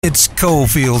It's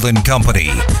Cofield and Company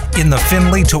in the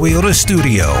Findlay Toyota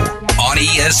studio on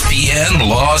ESPN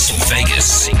Las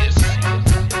Vegas.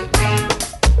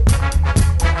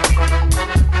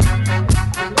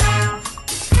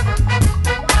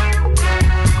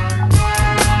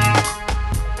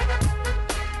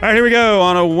 All right, here we go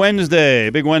on a Wednesday,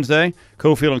 big Wednesday.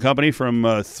 Cofield and Company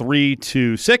from 3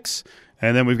 to 6.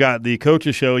 And then we've got the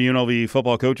Coaches Show, UNLV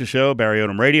Football Coaches Show, Barry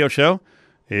Odom Radio Show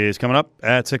is coming up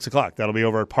at 6 o'clock. That'll be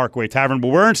over at Parkway Tavern. But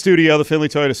we're in studio, the Findlay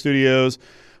Toyota Studios.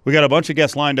 We got a bunch of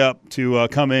guests lined up to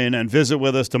come in and visit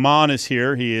with us. Damon is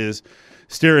here. He is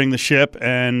steering the ship,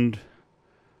 and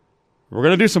we're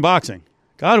going to do some boxing.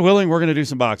 God willing, we're going to do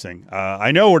some boxing.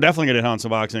 I know we're definitely going to hit on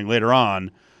some boxing later on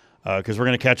because we're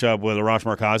going to catch up with Arash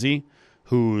Markazi,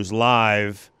 who's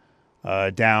live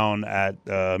down at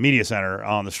Media Center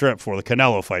on the Strip for the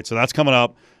Canelo fight. So that's coming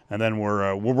up. And then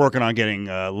we're working on getting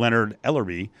Leonard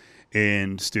Ellerbe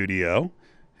in studio.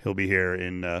 He'll be here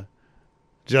in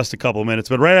just a couple of minutes.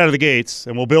 But right out of the gates,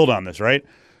 and we'll build on this, right?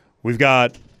 We've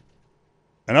got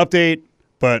an update,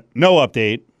 but no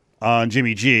update on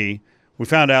Jimmy G. We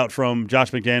found out from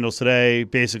Josh McDaniels today,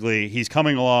 basically, he's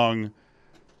coming along.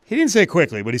 He didn't say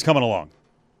quickly, but he's coming along,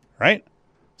 right?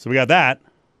 So we got that.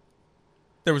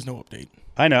 There was no update.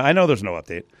 I know there's no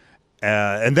update.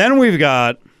 And then we've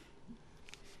got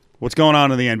what's going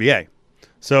on in the NBA.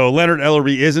 So Leonard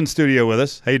Ellerbe is in studio with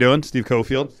us. How you doing, Steve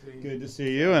Cofield? Good to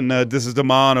see you. And this is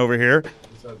Damon over here.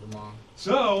 What's up, Damon?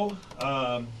 So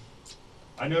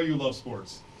I know you love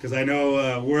sports because I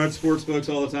know we're at sports books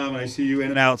all the time, and I see you in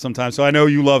and out sometimes. So I know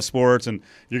you love sports, and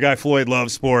your guy Floyd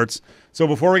loves sports. So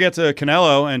before we get to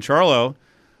Canelo and Charlo,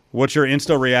 what's your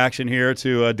insta reaction here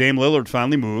to Dame Lillard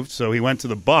finally moved? So he went to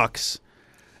the Bucks,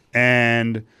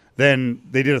 and then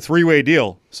they did a three-way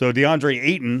deal. So DeAndre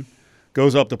Ayton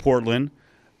goes up to Portland.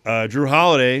 Drew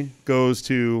Holiday goes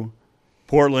to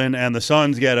Portland, and the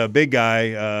Suns get a big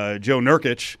guy, Joe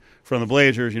Nurkic from the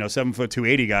Blazers, 7'2",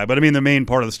 280 guy. But, I mean, the main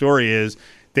part of the story is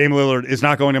Dame Lillard is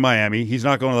not going to Miami. He's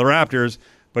not going to the Raptors,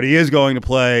 but he is going to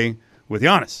play with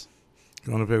Giannis.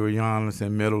 Going to play with Giannis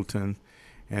in Middleton,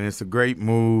 and it's a great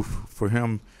move for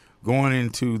him going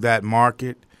into that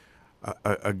market.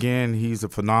 Again, he's a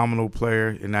phenomenal player,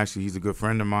 and actually he's a good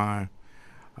friend of mine.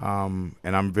 And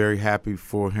I'm very happy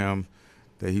for him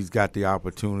that he's got the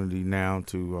opportunity now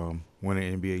to win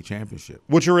an NBA championship.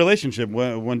 What's your relationship?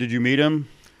 When did you meet him?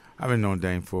 I've been knowing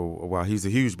Dame for a while. He's a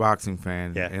huge boxing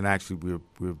fan, yeah. And actually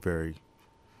we're very,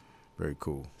 very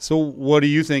cool. So what do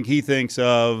you think he thinks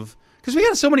of – because we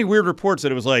got so many weird reports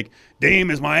that it was like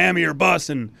Dame is Miami or bust,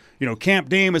 and Camp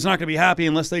Dame is not going to be happy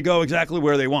unless they go exactly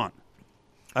where they want.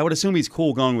 I would assume he's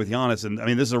cool going with Giannis, and I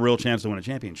mean this is a real chance to win a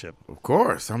championship. Of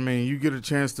course. I mean, you get a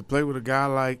chance to play with a guy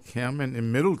like him,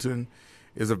 and Middleton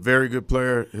is a very good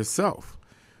player himself.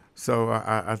 So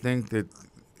I think that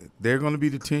they're going to be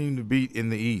the team to beat in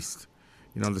the East.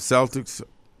 The Celtics,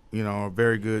 are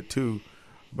very good too,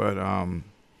 but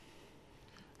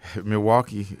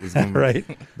Milwaukee is going to right.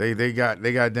 They got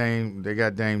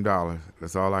Dame Dollar.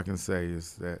 That's all I can say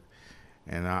is that,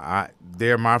 and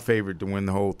they're my favorite to win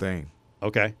the whole thing.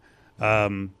 Okay.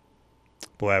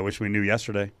 Boy, I wish we knew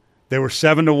yesterday. They were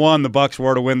 7-1. The Bucks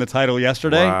were to win the title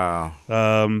yesterday. Wow.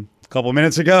 A couple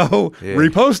minutes ago, yeah.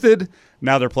 Reposted.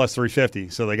 Now they're plus 350.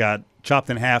 So they got chopped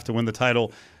in half to win the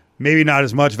title. Maybe not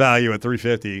as much value at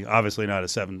 350. Obviously not at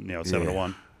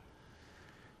 7-1.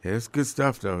 Yeah, it's good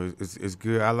stuff though. It's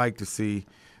good. I like to see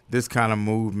this kind of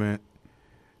movement,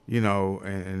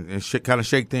 and kind of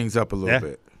shake things up a little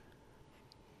bit.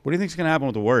 What do you think is going to happen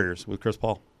with the Warriors with Chris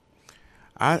Paul?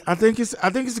 I think it's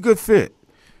a good fit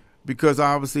because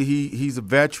obviously he's a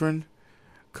veteran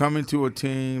coming to a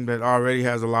team that already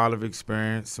has a lot of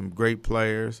experience, some great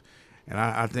players, and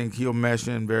I think he'll mesh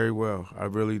in very well. I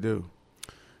really do.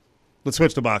 Let's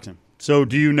switch to boxing. So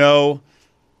do you know,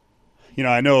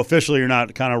 I know officially you're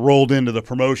not kind of rolled into the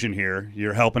promotion here.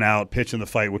 You're helping out, pitching the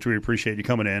fight, which we appreciate you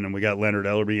coming in, and we got Leonard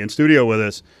Ellerbe in studio with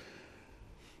us.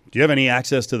 Do you have any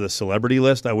access to the celebrity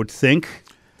list? I would think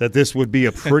that this would be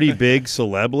a pretty big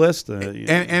celeb list. And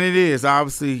it is.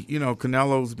 Obviously,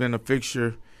 Canelo's been a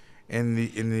fixture in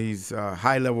these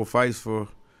high-level fights for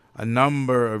a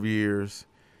number of years.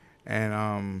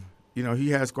 And, he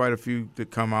has quite a few that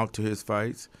come out to his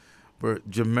fights. But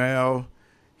Jamel,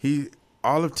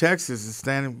 all of Texas is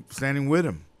standing with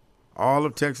him. All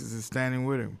of Texas is standing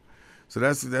with him. So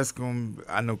that's going –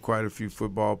 I know quite a few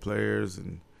football players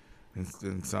and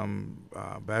some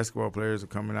basketball players are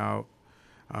coming out.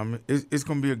 It's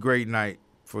going to be a great night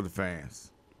for the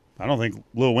fans. I don't think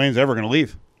Lil Wayne's ever going to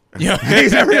leave. Yeah,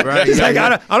 he's like,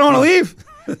 I don't want to leave.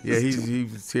 Yeah,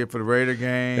 he's here for the Raider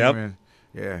game. Yep. And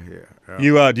Yeah.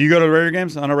 You do you go to the Raider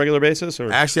games on a regular basis?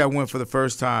 Or Actually, I went for the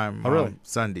first time really?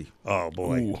 Sunday. Oh,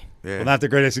 boy. Ooh. Yeah. Well, not the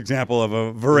greatest example of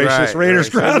a voracious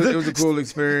Raiders So crowd. it was a cool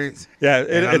experience. Yeah,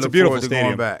 And I it's a look beautiful forward to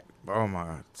stadium. going back. Oh, my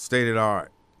God. State of the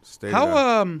art. State of the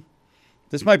art. How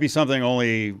this might be something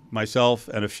only myself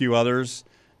and a few others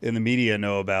in the media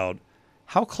know about.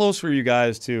 How close were you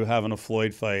guys to having a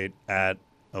Floyd fight at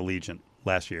Allegiant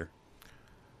last year?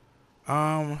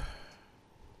 I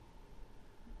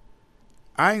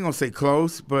ain't gonna say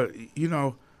close, but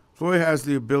Floyd has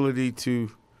the ability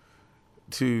to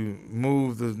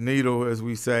move the needle, as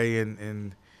we say,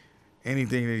 in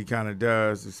anything that he kind of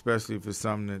does, especially if it's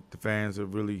something that the fans are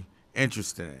really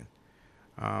interested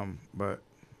in. But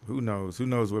who knows? Who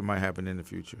knows what might happen in the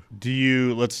future?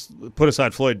 Let's put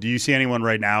aside Floyd. Do you see anyone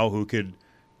right now who could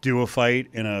do a fight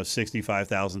in a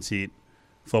 65,000 seat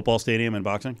football stadium in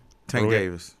boxing? Tank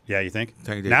Davis. Yeah, you think?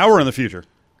 Tank Davis. Now or in the future?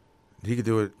 He could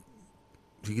do it.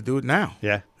 He could do it now.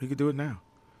 Yeah. He could do it now.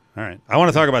 All right. I want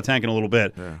to talk about Tank in a little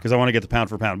bit because I want to get the pound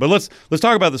for pound. But let's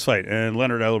talk about this fight. And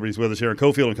Leonard Ellerbe is with us here in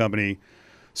Cofield and Company.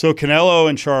 So Canelo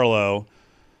and Charlo,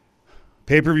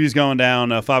 pay-per-view's going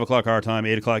down 5 o'clock our time,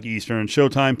 8 o'clock Eastern,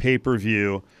 Showtime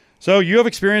pay-per-view. So you have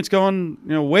experience going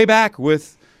way back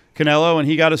with Canelo, and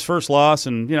he got his first loss.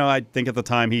 And, I think at the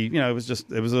time it was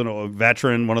a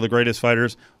veteran, one of the greatest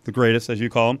fighters, the greatest, as you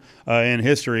call him, in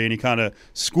history. And he kind of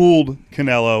schooled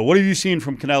Canelo. What have you seen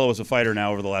from Canelo as a fighter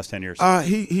now over the last 10 years?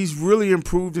 He's really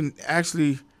improved in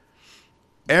actually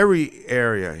every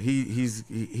area. He's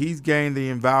gained the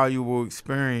invaluable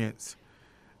experience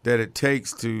that it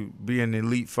takes to be an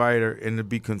elite fighter and to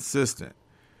be consistent.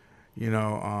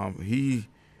 He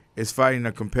is fighting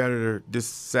a competitor this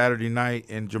Saturday night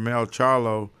in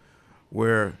Charlo,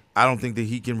 where I don't think that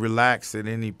he can relax at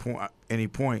any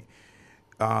point.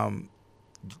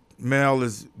 Mel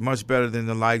is much better than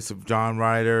the likes of John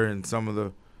Ryder and some of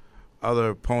the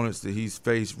other opponents that he's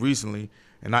faced recently,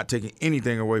 and not taking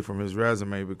anything away from his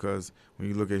resume, because when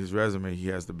you look at his resume, he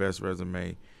has the best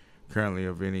resume currently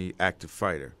of any active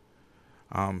fighter.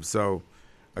 So,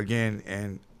 again,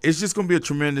 and it's just going to be a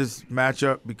tremendous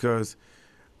matchup because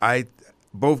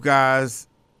both guys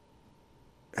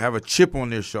have a chip on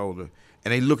their shoulder,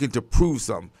 and they're looking to prove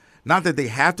something. Not that they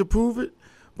have to prove it,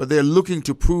 but they're looking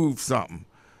to prove something.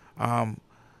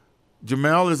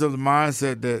 Jamel is of the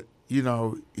mindset that,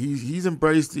 he's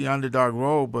embraced the underdog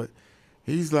role, but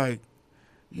he's like,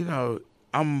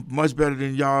 I'm much better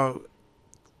than y'all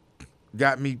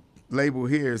got me labeled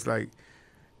here. It's like,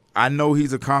 I know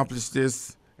he's accomplished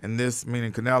this and this,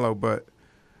 meaning Canelo, but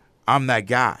I'm that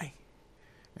guy.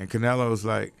 And Canelo's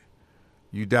like,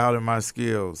 you doubted my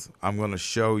skills. I'm going to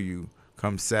show you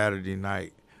come Saturday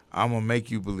night. I'm going to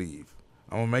make you believe.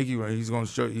 I'm going to make you. He's going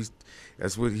to show you.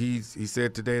 That's what he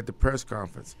said today at the press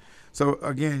conference. So,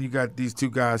 again, you got these two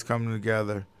guys coming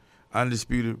together,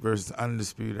 undisputed versus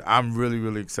undisputed. I'm really,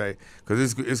 really excited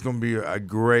because it's going to be a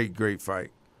great, great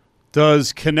fight.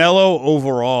 Does Canelo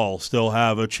overall still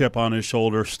have a chip on his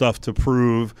shoulder, stuff to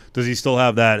prove? Does he still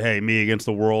have that, hey, me against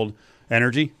the world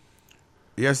energy?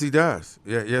 Yes, he does.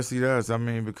 Yeah, yes, he does. I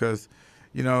mean, because,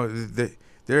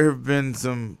 there have been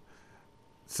some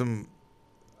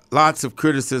lots of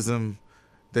criticism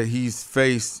that he's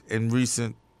faced in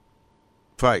recent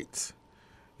fights.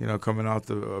 Coming off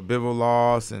the Bivol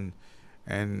loss and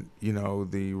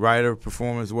the Ryder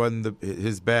performance wasn't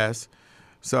his best.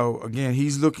 So again,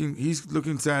 he's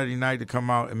looking Saturday night to come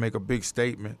out and make a big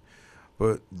statement.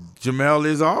 But Jamel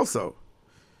is also,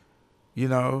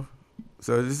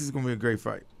 So this is going to be a great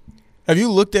fight. Have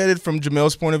you looked at it from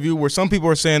Jamel's point of view, where some people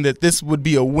are saying that this would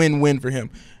be a win-win for him?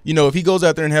 If he goes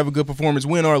out there and have a good performance,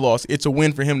 win or loss, it's a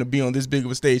win for him to be on this big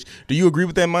of a stage. Do you agree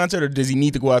with that mindset, or does he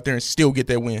need to go out there and still get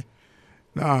that win?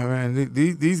 No, man.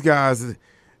 These guys,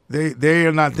 they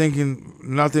are not thinking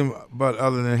nothing but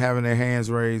other than having their hands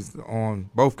raised on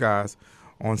both guys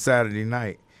on Saturday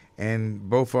night. And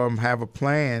both of them have a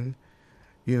plan,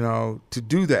 to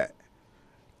do that.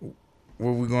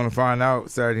 Well, we're going to find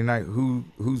out Saturday night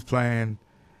whose plan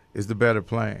is the better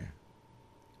plan.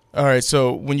 All right,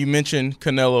 so when you mentioned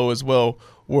Canelo as well,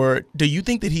 do you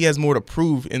think that he has more to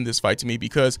prove in this fight to me?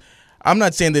 Because I'm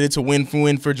not saying that it's a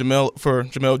win-win for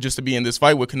Jamel just to be in this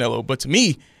fight with Canelo, but to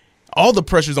me, all the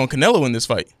pressure's on Canelo in this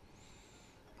fight.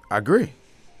 I agree.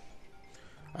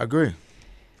 All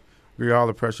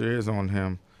the pressure is on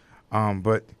him.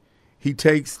 But he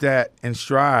takes that in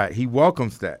stride. He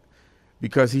welcomes that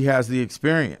because he has the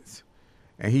experience.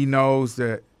 And he knows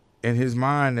that in his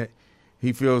mind that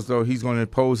he feels though he's going to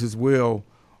impose his will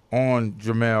on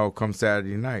Jamel come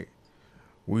Saturday night.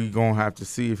 We're going to have to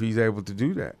see if he's able to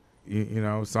do that.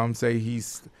 Some say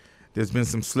there's been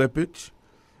some slippage.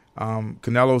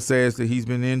 Canelo says that he's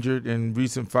been injured in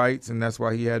recent fights, and that's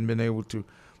why he hadn't been able to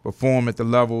perform at the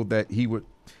level that he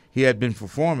had been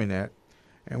performing at.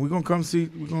 And we're gonna come see.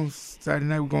 Saturday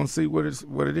night. We're gonna see what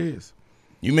it is.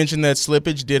 You mentioned that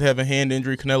Slippage did have a hand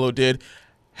injury. Canelo did.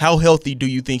 How healthy do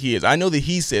you think he is? I know that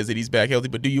he says that he's back healthy,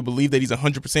 but do you believe that he's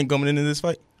 100% coming into this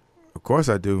fight? Of course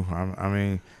I do. I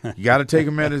mean, you got to take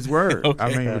him at his word. Okay.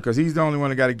 I mean, because he's the only one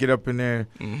that got to get up in there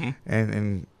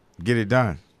and get it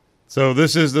done. So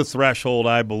this is the threshold,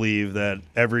 I believe, that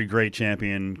every great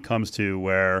champion comes to,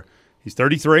 where he's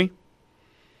 33.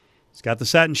 He's got the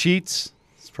satin sheets.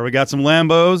 He's probably got some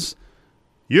Lambos.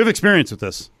 You have experience with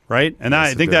this, right? And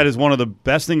Yes, I think that is one of the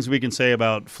best things we can say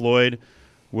about Floyd.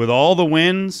 With all the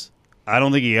wins, I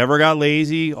don't think he ever got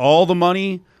lazy. All the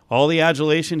money, all the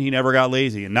adulation, he never got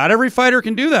lazy. And not every fighter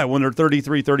can do that when they're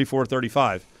 33, 34,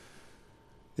 35.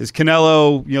 Is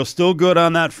Canelo, still good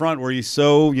on that front where he's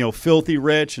so, filthy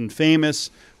rich and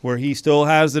famous, where he still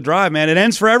has the drive, man? It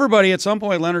ends for everybody at some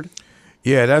point, Leonard.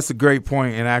 Yeah, that's a great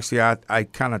point. And actually, I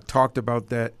kind of talked about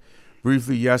that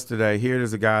briefly yesterday.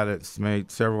 Here's a guy that's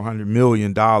made several $100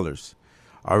 million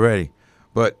already.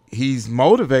 But he's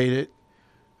motivated.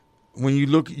 When you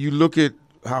look at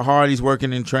how hard he's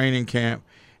working in training camp,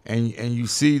 and you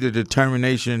see the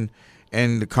determination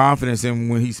and the confidence in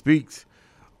when he speaks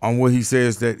on what he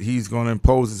says that he's going to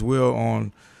impose his will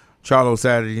on Charlo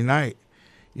Saturday night,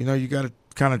 you got to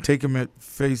kind of take him at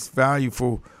face value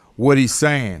for what he's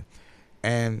saying.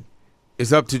 And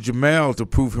it's up to Jamel to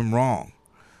prove him wrong.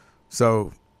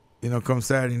 So, come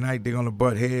Saturday night, they're going to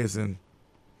butt heads, and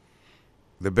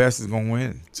the best is going to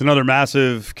win. It's another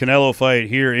massive Canelo fight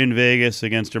here in Vegas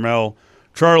against Jermell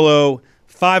Charlo.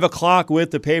 5 o'clock with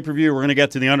the pay-per-view. We're going to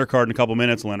get to the undercard in a couple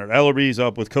minutes, Leonard. Ellerbe's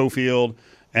up with Cofield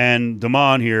and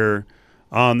Damon here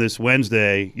on this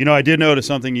Wednesday. I did notice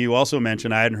something you also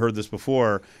mentioned. I hadn't heard this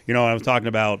before. I was talking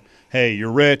about, hey,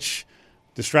 you're rich,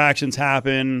 distractions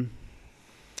happen.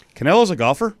 Canelo's a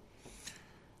golfer?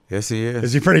 Yes, he is.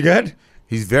 Is he pretty good?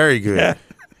 He's very good. Yeah.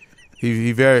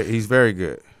 He's very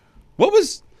good.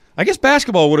 I guess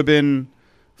basketball would have been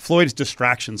Floyd's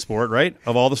distraction sport, right,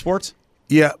 of all the sports?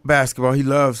 Yeah, basketball. He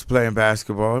loves playing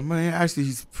basketball. I mean, actually,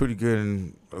 he's pretty good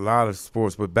in a lot of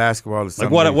sports, but basketball is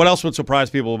something. Like what else would surprise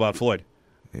people about Floyd?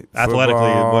 Athletically,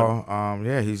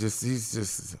 yeah, he's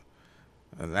just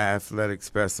an athletic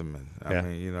specimen. I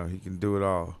mean, he can do it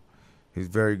all. He's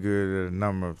very good at a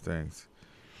number of things.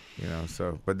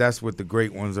 But that's what the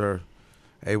great ones are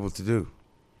able to do.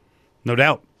 No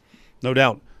doubt.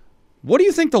 What do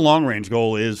you think the long-range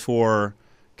goal is for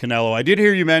Canelo? I did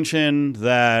hear you mention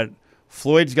that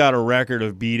Floyd's got a record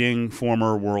of beating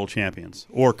former world champions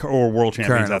or world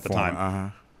champions Current at the former,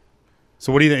 time.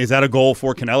 So what do you think? Is that a goal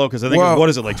for Canelo? Because I think, what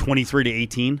is it, like 23 to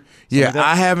 18? Yeah, like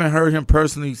I haven't heard him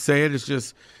personally say it. It's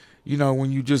just,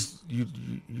 when you just you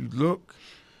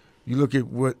look at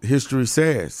what history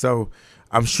says. So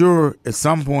I'm sure at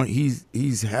some point he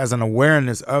has an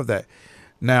awareness of that.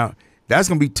 Now, that's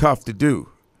going to be tough to do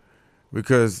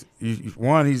because, he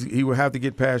would have to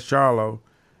get past Charlo,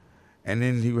 and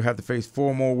then he would have to face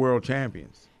 4 more world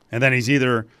champions. And then he's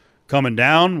either coming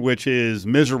down, which is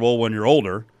miserable when you're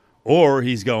older, or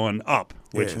he's going up,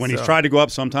 which when he's tried to go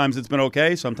up, sometimes it's been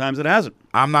okay, sometimes it hasn't.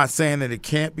 I'm not saying that it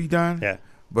can't be done,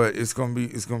 but it's going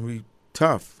to be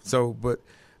tough. So, but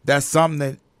that's something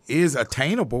that is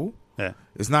attainable. Yeah.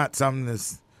 It's not something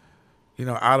that's,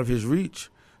 out of his reach.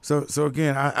 So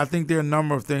again, I think there are a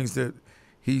number of things that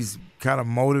he's kind of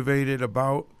motivated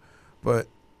about, but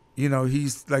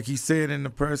he's, like he said in the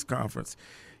press conference,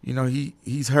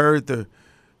 he's heard the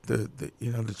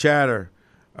chatter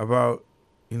about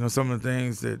some of the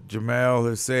things that Jamel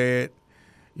has said,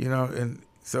 and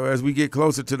so as we get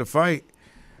closer to the fight,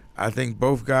 I think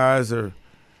both guys are,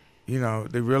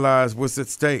 they realize what's at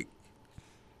stake.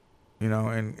 And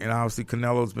obviously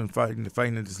Canelo's been fighting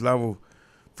at this level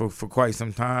for quite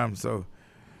some time, so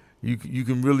you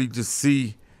can really just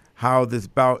see how this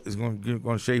bout is going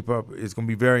to shape up. It's going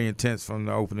to be very intense from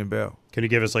the opening bell. Can you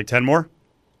give us like 10 more?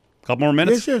 A couple more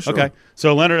minutes? Yeah, sure. Okay.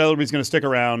 So Leonard Ellerbe's going to stick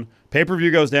around.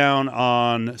 Pay-per-view goes down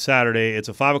on Saturday. It's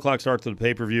a 5 o'clock start to the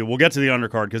pay-per-view. We'll get to the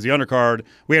undercard because the undercard,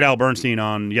 we had Al Bernstein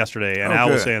on yesterday, and Al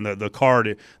was saying that the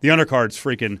undercard's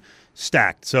freaking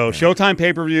stacked. So Showtime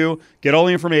pay-per-view, get all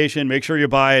the information, make sure you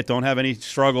buy it, don't have any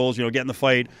struggles, get in the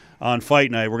fight on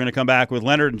fight night. We're going to come back with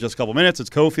Leonard in just a couple minutes. It's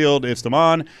Cofield, it's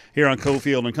Damon here on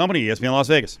Cofield and Company, ESPN Las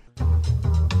Vegas.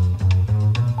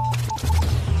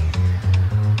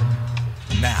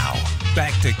 Now,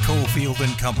 back to Cofield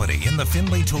and Company in the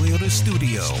Findlay Toyota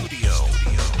studio.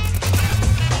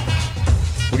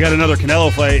 We got another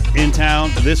Canelo fight in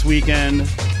town this weekend.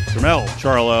 Jermell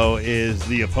Charlo is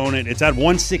the opponent. It's at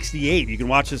 168. You can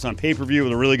watch this on pay-per-view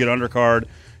with a really good undercard.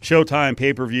 Showtime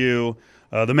pay-per-view.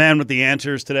 The man with the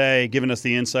answers today, giving us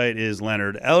the insight, is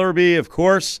Leonard Ellerbe, of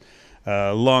course,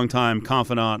 longtime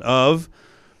confidant of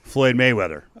Floyd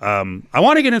Mayweather. I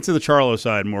want to get into the Charlo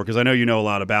side more because I know you know a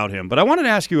lot about him, but I wanted to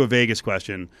ask you a Vegas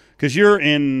question because you're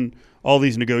in all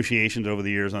these negotiations over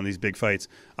the years on these big fights.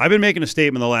 I've been making a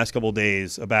statement the last couple of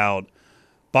days about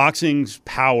boxing's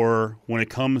power when it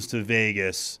comes to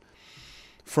Vegas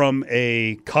from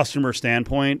a customer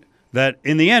standpoint, that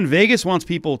in the end, Vegas wants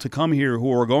people to come here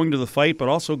who are going to the fight but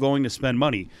also going to spend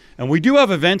money. And we do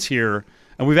have events here,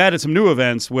 and we've added some new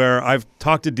events where I've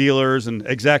talked to dealers and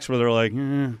execs where they're like,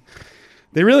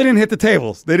 they really didn't hit the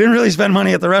tables. They didn't really spend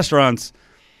money at the restaurants.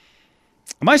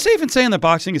 Am I safe in saying that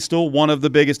boxing is still one of the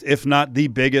biggest, if not the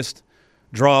biggest,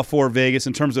 draw for Vegas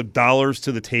in terms of dollars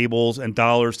to the tables and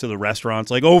dollars to the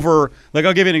restaurants? I'll give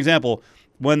you an example.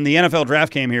 When the NFL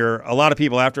draft came here, a lot of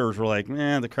people afterwards were like,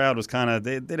 the crowd was kind of,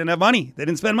 they didn't have money. They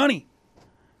didn't spend money.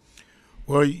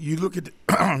 Well, you look at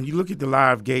the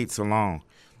live gates alone,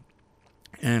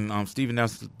 and Stephen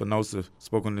Espinosa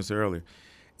spoke on this earlier.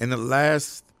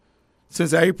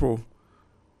 Since April,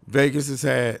 Vegas has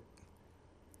had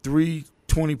 3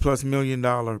 $20+ million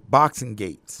boxing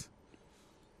gates.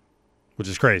 Which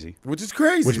is crazy.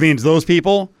 Which means those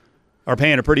people are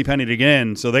paying a pretty penny to get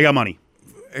in, so they got money.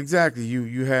 Exactly.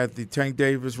 You had the Tank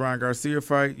Davis Ryan Garcia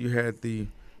fight. You had the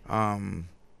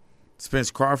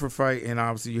Spence Crawford fight, and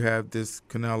obviously you have this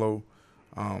Canelo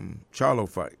Charlo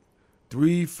fight.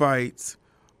 3 fights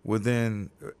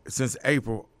since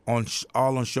April all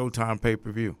on Showtime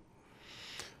pay-per-view.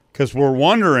 Because we're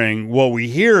wondering, what we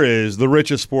hear is the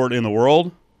richest sport in the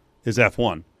world is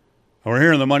F1. And we're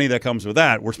hearing the money that comes with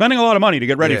that. We're spending a lot of money to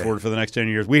get ready for it for the next 10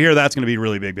 years. We hear that's going to be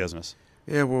really big business.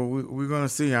 Yeah, well, we're going to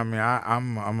see. I mean,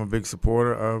 I'm a big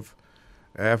supporter of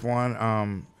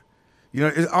F1.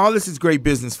 All this is great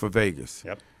business for Vegas.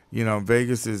 Yep.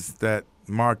 Vegas is that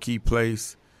marquee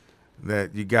place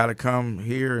that you got to come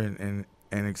here and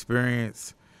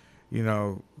experience,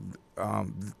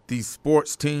 these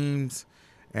sports teams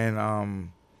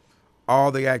and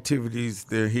all the activities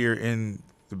they're here in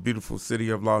the beautiful city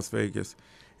of Las Vegas.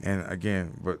 And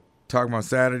again, but talking about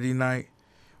Saturday night,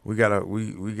 we got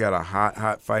a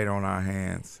hot fight on our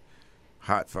hands.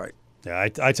 Hot fight. Yeah,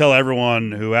 I tell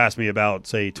everyone who asked me about,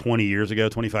 say,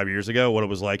 25 years ago, what it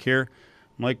was like here.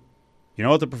 I'm like, you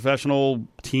know what the professional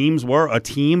teams were? A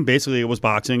team, basically it was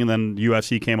boxing, and then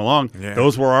UFC came along. Yeah.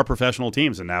 Those were our professional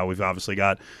teams, and now we've obviously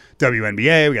got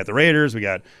WNBA, we got the Raiders, we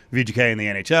got VGK in the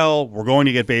NHL. We're going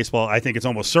to get baseball. I think it's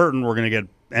almost certain we're going to get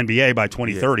NBA by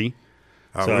 2030.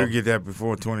 Yeah. We'll get that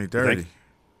before 2030.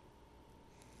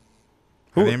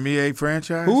 An NBA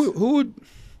franchise? Who would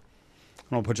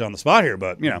 – I don't put you on the spot here,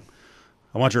 but, I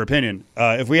want your opinion.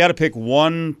 If we had to pick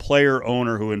one player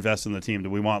owner who invests in the team, do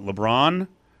we want LeBron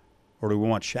or do we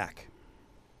want Shaq?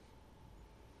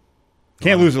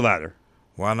 Can't lose with either.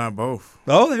 Why not both?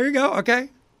 Oh, there you go. Okay.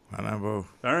 Why not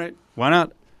both? All right. Why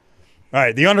not? All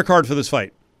right, the undercard for this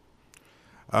fight.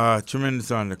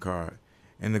 Tremendous undercard.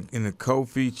 In the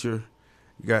co-feature,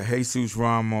 you got Jesus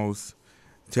Ramos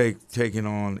taking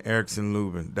on Erickson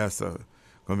Lubin. That's going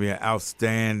to be an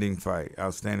outstanding fight.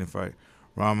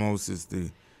 Ramos is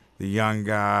the young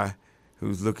guy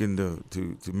who's looking to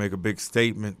make a big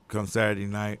statement come Saturday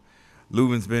night.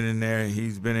 Lubin's been in there.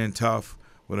 He's been in tough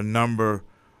with a number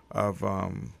of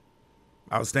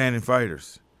outstanding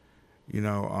fighters.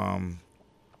 I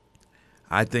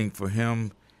think for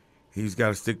him, he's got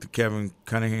to stick to Kevin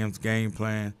Cunningham's game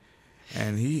plan,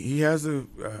 and he has a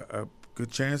good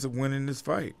chance of winning this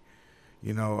fight.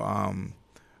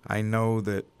 I know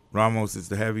that Ramos is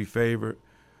the heavy favorite,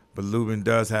 but Lubin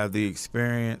does have the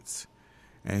experience,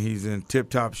 and he's in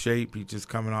tip-top shape. He's just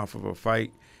coming off of a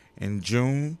fight in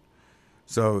June.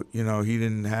 So,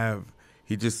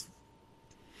 he just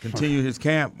continued his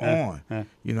camp on.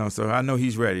 So I know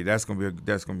he's ready. That's gonna be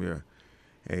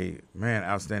a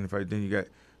outstanding fight. Then you got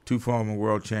 2 former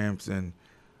world champs and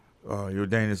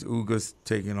Yordenis Ugas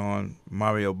taking on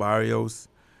Mario Barrios.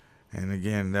 And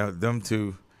again, them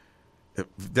two,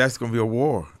 that's going to be a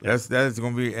war. That is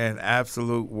going to be an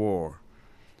absolute war.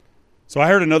 So I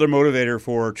heard another motivator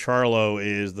for Charlo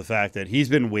is the fact that he's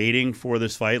been waiting for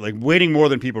this fight, like waiting more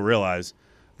than people realize,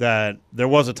 that there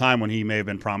was a time when he may have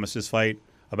been promised this fight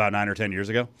about 9 or 10 years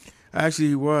ago. Actually,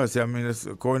 he was. I mean, it's,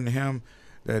 according to him,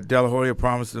 that De La Hoya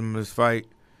promised him this fight,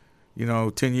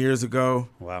 10 years ago.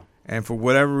 Wow. And for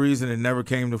whatever reason, it never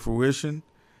came to fruition.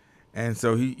 And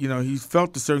so he's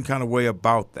felt a certain kind of way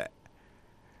about that.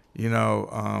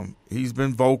 He's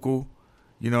been vocal,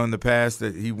 in the past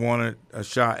that he wanted a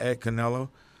shot at Canelo.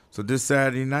 So this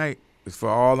Saturday night is for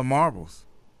all the marbles.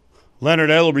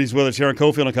 Leonard Ellerbe's with us here on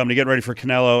Cofield and Company, getting ready for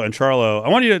Canelo and Charlo. I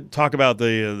want you to talk about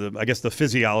the I guess the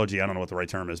physiology, I don't know what the right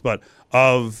term is, but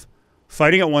of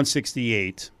fighting at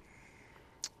 168.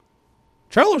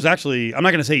 Charlo's actually, I'm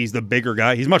not going to say he's the bigger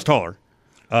guy. He's much taller.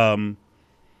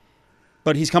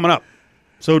 But he's coming up.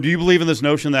 So do you believe in this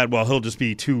notion that, well, he'll just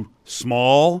be too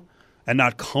small and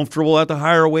not comfortable at the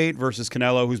higher weight versus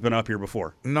Canelo, who's been up here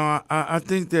before? No, I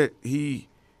think that he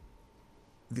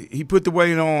put the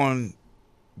weight on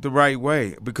the right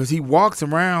way because he walks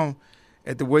around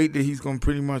at the weight that he's going to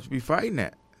pretty much be fighting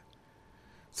at.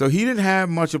 So he didn't have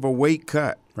much of a weight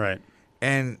cut. Right.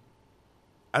 And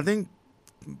I think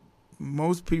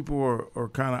most people are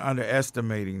kind of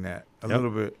underestimating that a little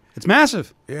bit. It's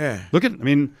massive. Yeah. Look at, I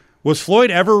mean, was Floyd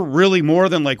ever really more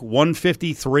than like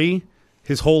 153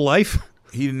 his whole life?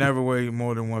 He never weighed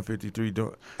more than 153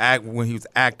 when he was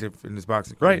active in his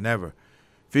boxing career. Right. Never.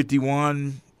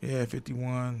 51. Yeah,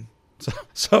 51.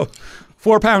 So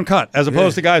 4-pound cut as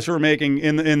opposed to guys who are making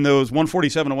in those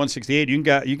 147 to 168.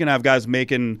 You can have guys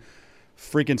making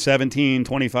freaking 17,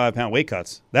 25-pound weight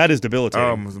cuts. That is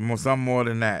debilitating. Some more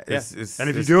than that. Yeah.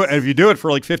 If you do it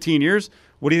for like 15 years,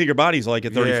 what do you think your body's like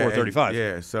at 34, 35?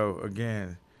 Yeah. So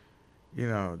again,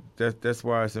 that's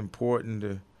why it's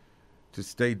important to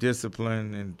stay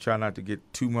disciplined and try not to get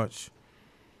too much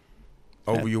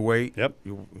over your weight. Yep.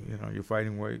 Your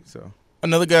fighting weight. So.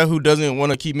 Another guy who doesn't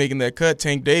want to keep making that cut,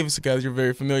 Tank Davis, a guy that you're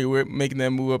very familiar with, making that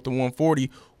move up to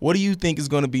 140. What do you think is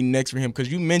going to be next for him?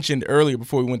 Because you mentioned earlier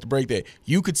before we went to break that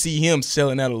you could see him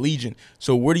selling out Allegiant.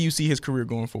 So where do you see his career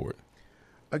going forward?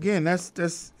 Again,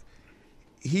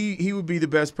 he would be the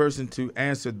best person to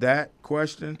answer that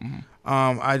question.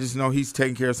 Mm-hmm. I just know he's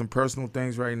taking care of some personal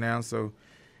things right now, so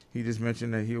he just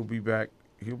mentioned that he'll be back.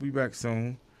 He'll be back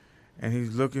soon, and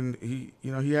he's looking. He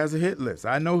has a hit list.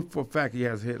 I know for a fact he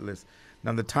has a hit list.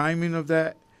 Now, the timing of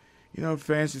that,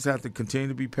 fans just have to continue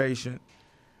to be patient.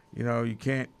 You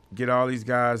can't get all these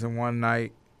guys in one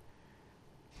night.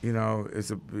 It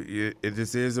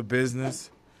just is a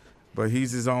business, but he's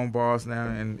his own boss now.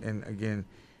 And again,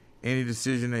 any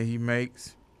decision that he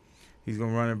makes, he's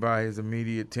going to run it by his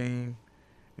immediate team,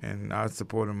 and I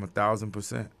support him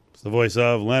 1,000%. It's the voice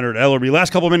of Leonard Ellerbe.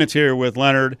 Last couple minutes here with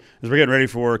Leonard as we're getting ready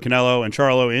for Canelo and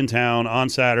Charlo in town on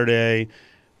Saturday.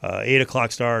 8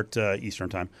 o'clock start Eastern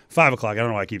time. 5 o'clock. I don't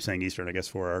know why I keep saying Eastern, I guess,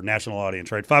 for our national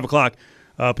audience, right? 5 o'clock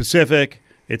Pacific.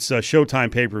 It's a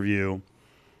Showtime pay-per-view.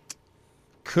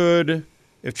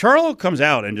 If Charlo comes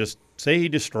out and just say he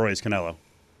destroys Canelo,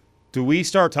 do we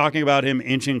start talking about him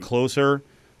inching closer,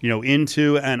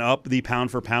 into and up the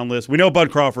pound-for-pound list? We know Bud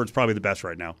Crawford's probably the best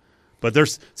right now. But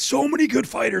there's so many good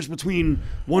fighters between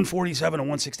 147 and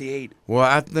 168. Well,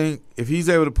 I think if he's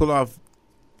able to pull off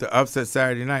the upset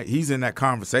Saturday night, he's in that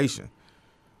conversation,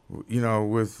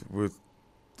 with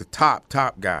the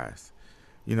top guys,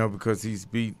 because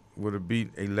would have beat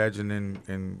a legend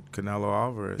in Canelo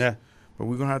Alvarez. Yeah. But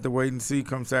we're going to have to wait and see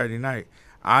come Saturday night.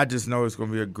 I just know it's going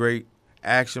to be a great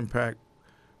action-packed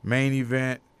main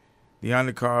event. The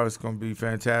undercard is going to be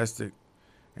fantastic,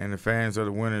 and the fans are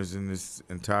the winners in this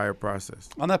entire process.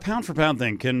 On that pound-for-pound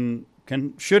thing,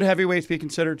 should heavyweights be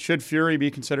considered? Should Fury be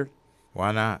considered?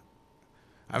 Why not?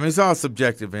 I mean, it's all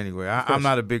subjective anyway. I'm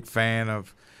not a big fan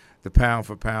of the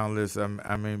pound-for-pound list.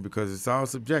 Because it's all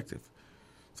subjective.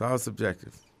 It's all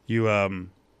subjective. You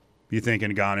think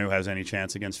Ngannou has any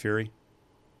chance against Fury?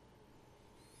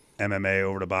 MMA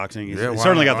over to boxing? He's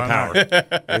certainly got the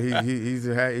power.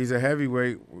 He's a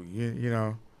heavyweight,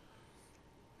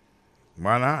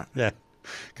 Why not? Yeah.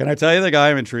 Can I tell you the guy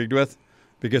I'm intrigued with?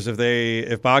 Because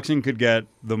if boxing could get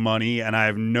the money, and I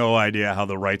have no idea how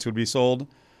the rights would be sold,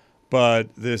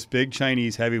 but this big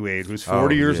Chinese heavyweight who's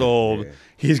 40 years old,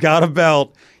 he's got a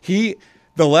belt.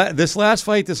 This last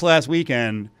fight this last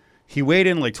weekend, he weighed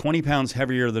in like 20 pounds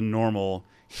heavier than normal.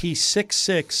 He's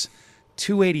 6'6",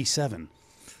 287.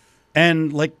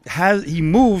 And he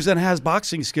moves and has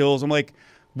boxing skills. I'm like,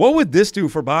 what would this do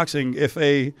for boxing if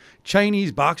a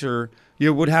Chinese boxer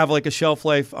would have like a shelf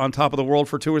life on top of the world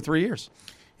for 2 or 3 years?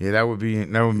 Yeah, that would be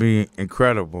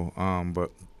incredible.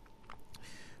 But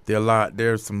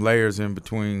there's some layers in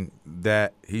between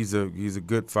that. He's a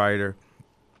good fighter.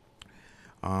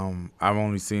 I've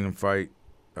only seen him fight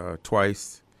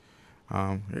twice.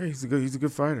 He's a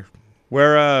good fighter.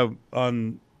 Where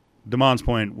on Damon's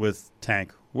point with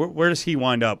Tank, where does he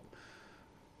wind up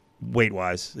weight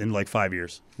wise in like 5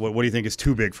 years? What do you think is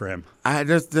too big for him?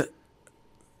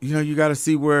 You got to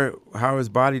see how his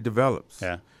body develops.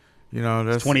 Yeah.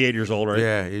 That's 28 years old, right?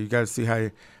 Yeah, you got to see how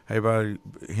your body.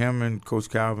 Him and Coach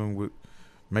Calvin would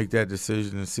make that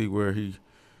decision and see where he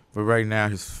But right now,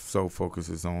 his sole focus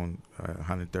is on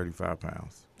 135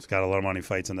 pounds. He's got a lot of money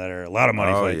fights in that area. A lot of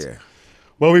money fights. Yeah.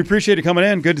 Well, we appreciate you coming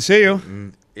in. Good to see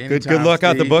you. Good luck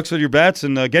out the books with your bets,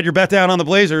 and get your bet down on the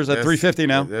Blazers at 350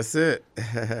 now. That's it.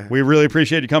 We really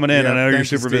appreciate you coming in. Yeah, I know you're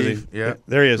thank you, super Steve. busy. Yeah.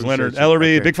 There he is, Appreciate Leonard you.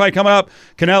 Ellerbe. Okay. Big fight coming up.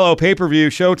 Canelo pay-per-view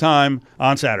showtime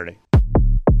on Saturday.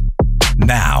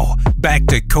 Now, back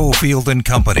to Cofield and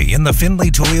Company in the Findlay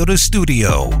Toyota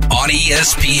studio on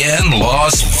ESPN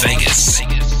Las Vegas.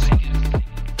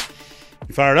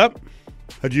 You fired up?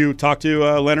 Had you talked to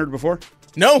Leonard before?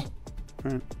 No. All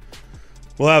right.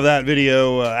 We'll have that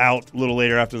video out a little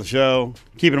later after the show.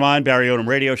 Keep in mind, Barry Odom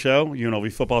Radio Show,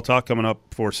 UNLV Football Talk coming up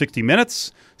for 60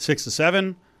 minutes, 6 to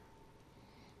 7.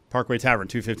 Parkway Tavern,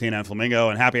 215 and Flamingo,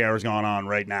 and happy hour's going on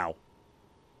right now.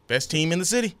 Best team in the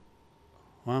city.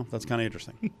 Well, that's kind of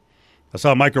interesting. I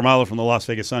saw Mike Romalo from the Las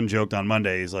Vegas Sun joked on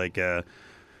Monday. He's like,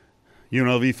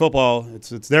 UNLV football, it's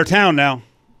their town now.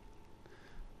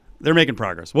 They're making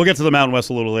progress. We'll get to the Mountain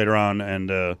West a little later on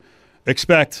and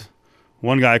expect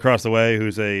one guy across the way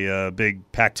who's a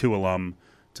big Pac-2 alum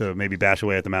to maybe bash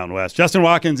away at the Mountain West. Justin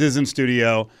Watkins is in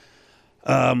studio.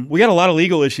 We got a lot of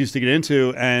legal issues to get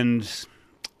into, and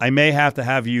I may have to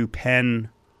have you pen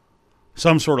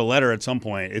some sort of letter at some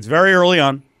point. It's very early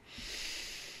on.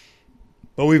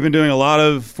 But we've been doing a lot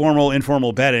of formal,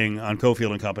 informal betting on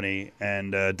Cofield and Company,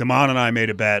 and Damon and I made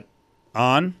a bet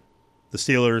on the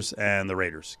Steelers and the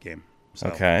Raiders game. So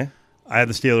Okay. I had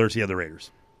the Steelers, he had the Raiders.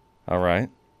 All right.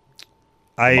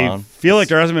 I feel like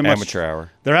there hasn't been much Amateur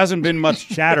hour. There hasn't been much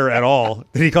chatter at all.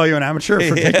 Did he call you an amateur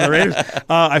for taking the Raiders?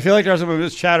 I feel like there hasn't been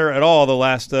much chatter at all the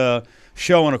last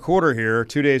show and a quarter here,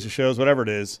 2 days of shows, whatever it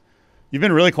is. You've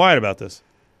been really quiet about this.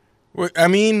 Well, I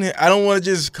mean, I don't want to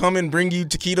just come and bring you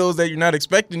taquitos that you're not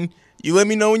expecting. You let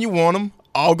me know when you want them.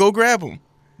 I'll go grab them.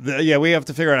 Yeah, we have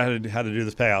to figure out how to do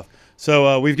this payoff.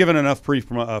 So we've given enough free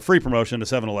promotion to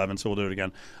 7-Eleven, so we'll do it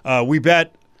again. We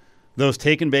bet those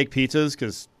take and bake pizzas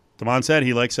because Damon said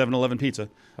he likes 7-Eleven pizza.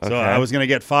 So I was going to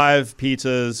get 5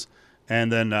 pizzas,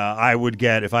 and then I would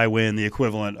get, if I win, the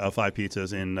equivalent of 5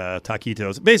 pizzas in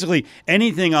taquitos. Basically,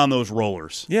 anything on those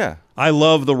rollers. Yeah. I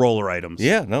love the roller items.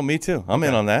 Yeah, no, me too. I'm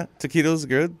in on that. Taquitos are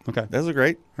good. Okay. Those are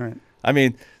great. All right. I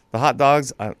mean, the hot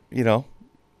dogs, I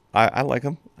like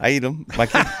them. I eat them.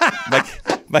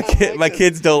 My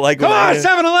kids don't like them. Come on,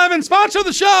 7-Eleven, sponsor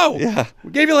the show. Yeah.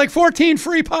 We gave you like 14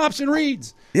 free Pops and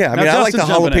Reeds. Yeah, I Now mean, I like the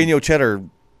Justin's jumping in. jalapeno cheddar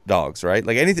dogs, right?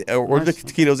 Like anything, or the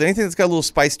taquitos, anything that's got a little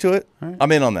spice to it,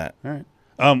 I'm in on that. All right.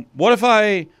 What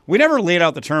if we never laid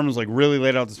out the terms, like really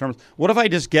laid out the terms. What if I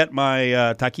just get my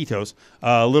taquitos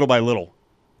little by little?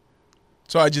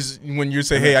 So when you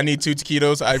say, hey, I need 2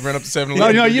 taquitos, I run up to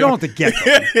 7-Eleven. No, you don't have to get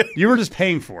them. You were just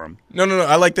paying for them. No.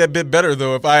 I like that bit better,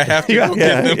 though. If I have to go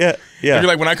get them. Yeah. If you're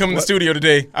like, when I come in the studio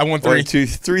today, I want 3. Or 3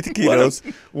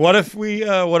 taquitos. What if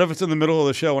it's in the middle of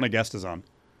the show when a guest is on?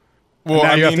 Well,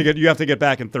 Now you have to get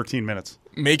back in 13 minutes.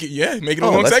 Make it a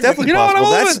Oh, long that's segment. definitely You know what,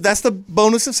 possible. That's the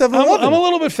bonus of 7-Eleven. I'm a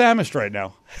little bit famished right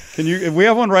now. If we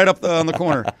have one right up on the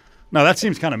corner? No, that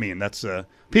seems kind of mean. That's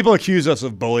people accuse us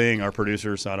of bullying our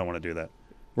producers, so I don't want to do that.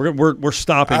 We're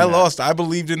stopping. I that. lost. I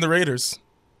believed in the Raiders.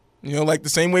 Like the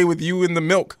same way with you in the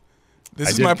milk. This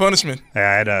is my punishment.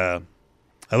 I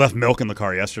left milk in the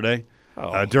car yesterday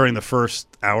during the first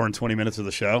hour and 20 minutes of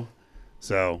the show.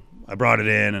 So I brought it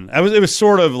in, and it was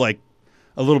sort of like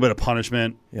a little bit of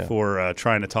punishment for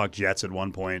trying to talk Jets at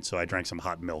one point. So I drank some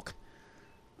hot milk.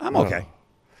 I'm okay.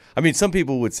 I mean, some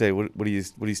people would say, "What are you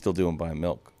still doing buying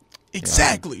milk?"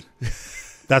 Exactly.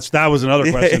 That was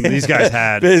another question these guys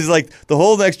had. It's like the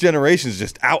whole next generation is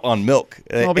just out on milk,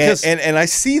 Well, because- and I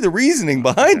see the reasoning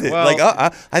behind it. Well- Like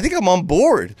I think I'm on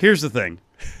board. Here's the thing.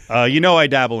 I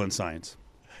dabble in science.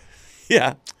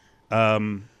 Yeah.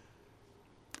 I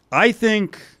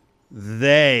think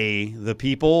the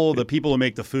people who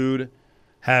make the food,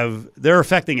 they're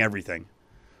affecting everything.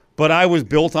 But I was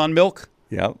built on milk,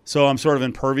 Yeah. so I'm sort of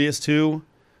impervious to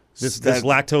this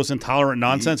lactose intolerant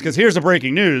nonsense. Because here's the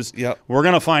breaking news. Yep. We're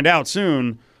going to find out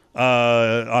soon.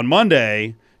 On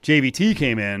Monday, JVT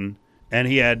came in, and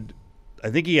I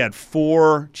think he had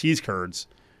 4 cheese curds.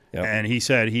 Yep. And he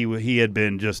said he had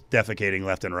been just defecating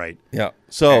left and right. Yeah.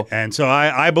 So And so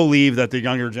I believe that the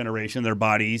younger generation, their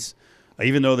bodies,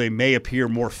 even though they may appear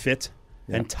more fit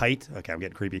and tight, okay, I'm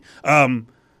getting creepy,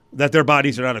 that their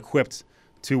bodies are not equipped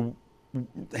to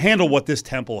handle what this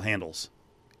temple handles.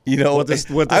 what this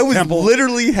I was temple-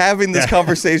 literally having this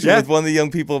conversation Yeah. with one of the young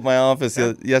people at my office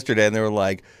yesterday, and they were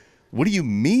like, what do you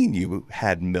mean you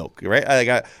had milk, right?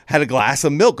 I had a glass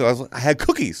of milk. I had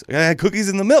cookies. I had cookies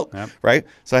in the milk, right?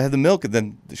 So I had the milk, and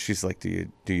then she's like, do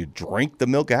you drink the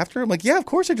milk after? I'm like, yeah, of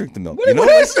course I drink the milk. What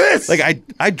is this? Like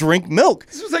I drink milk.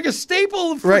 This was like a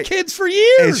staple for kids for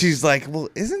years. And she's like, well,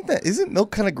 isn't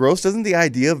milk kind of gross? Doesn't the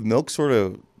idea of milk sort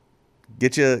of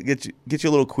get you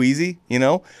a little queasy, you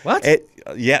know? What?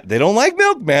 Yeah, they don't like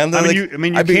milk, man.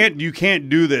 You can't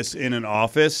do this in an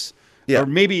office or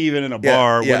maybe even in a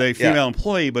bar with a female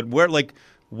employee. But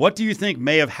what do you think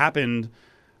may have happened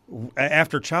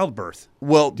after childbirth?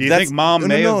 Well, do you think mom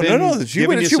may have been? No. She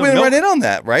went right in on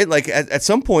that, right? Like at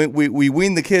some point, we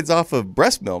wean the kids off of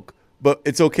breast milk, but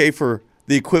it's okay for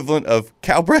the equivalent of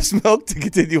cow breast milk to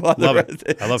continue on the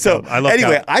rest. I love so. I love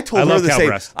anyway, cow. I told her the same.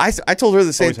 Breast. I told her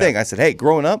the same Always thing. have. I said, hey,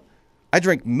 growing up, I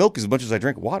drank milk as much as I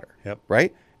drink water. Yep.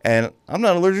 Right? And I'm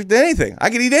not allergic to anything. I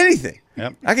can eat anything.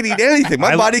 Yep. I can eat anything.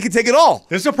 My body can take it all.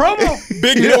 This is a promo.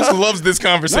 Big Milk loves this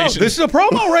conversation. No, this is a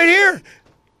promo right here.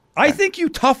 I think you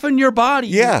toughen your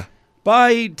body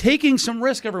by taking some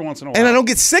risk every once in a while. And I don't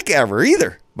get sick ever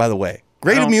either, by the way.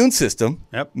 Great immune system.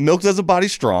 Yep. Milk does a body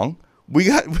strong. We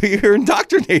are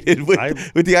indoctrinated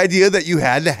with the idea that you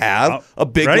had to have a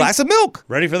big glass of milk.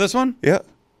 Ready for this one? Yeah.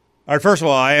 All right, first of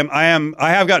all, I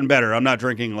have gotten better. I'm not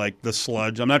drinking like the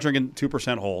sludge. I'm not drinking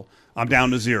 2% whole. I'm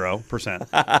down to 0%.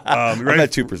 I'm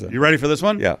at 2%. You ready for this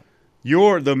one? Yeah.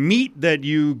 The meat that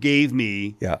you gave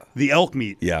me, the elk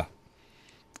meat. Yeah.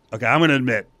 Okay, I'm going to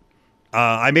admit,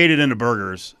 I made it into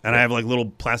burgers, and I have like little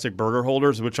plastic burger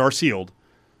holders, which are sealed,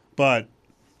 but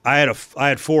I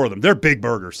had 4 of them. They're big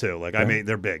burgers too. Like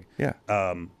they're big. Yeah.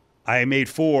 I made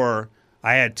 4.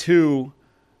 I had 2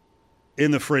 in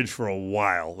the fridge for a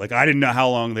while. Like I didn't know how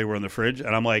long they were in the fridge,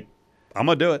 and I'm like, I'm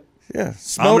gonna do it. Yeah,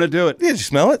 I'm gonna do it. Yeah, did you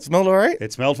smell it? Smelled all right?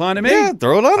 It smelled fine to me. Yeah,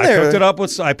 throw it on there. I cooked it up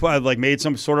with. I made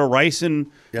some sort of rice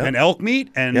and elk meat,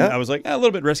 and I was like, a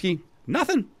little bit risky.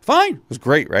 Nothing. Fine. It was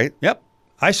great, right? Yep.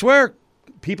 I swear,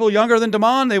 people younger than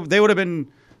Damon, they would have been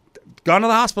gone to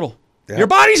the hospital. Yeah. Your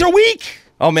bodies are weak.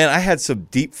 Oh, man, I had some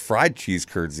deep fried cheese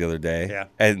curds the other day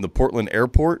at the Portland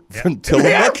airport from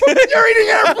Tillamook. You're eating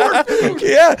airport food.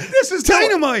 Yeah. This is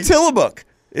dynamite. Tillamook,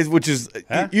 which is,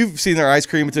 you've seen their ice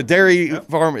cream. It's a dairy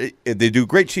farm. They do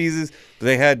great cheeses. But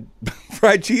they had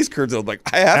fried cheese curds. I'm like,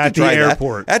 I have to try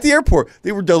that. At the airport.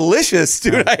 They were delicious,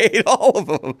 dude. I ate all of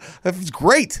them. It was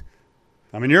great.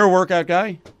 I mean, you're a workout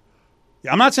guy.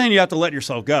 I'm not saying you have to let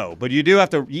yourself go, but you do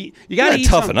have to. You got to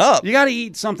toughen up. You got to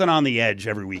eat something on the edge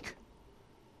every week.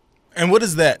 And what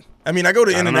is that? I mean, I go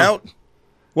to In-N-Out.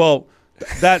 Well,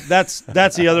 that's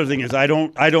the other thing is I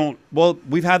don't. Well,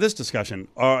 we've had this discussion.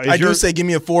 I do say give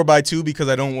me a 4x2 because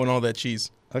I don't want all that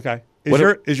cheese. Okay.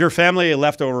 Is your family a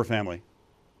leftover family?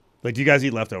 Like, do you guys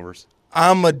eat leftovers?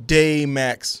 I'm a day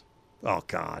max. Oh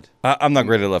God. I'm not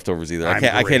great at leftovers either.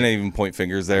 I can't even point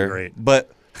fingers there. Great.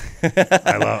 But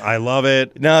I love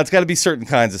it. No, it's got to be certain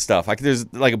kinds of stuff.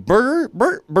 There's like a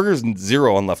burger's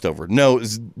 0 on leftover. No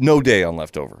day on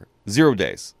leftover. 0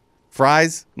 days.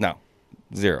 Fries, no,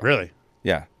 0. Really?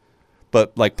 Yeah.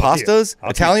 But like pastas,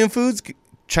 Italian foods,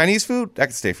 Chinese food, that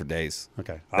can stay for days.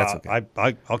 Okay, that's okay.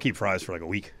 I'll keep fries for like a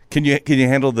week. Can you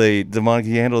handle the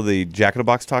Jack in the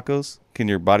Box tacos? Can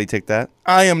your body take that?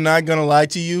 I am not gonna lie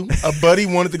to you. A buddy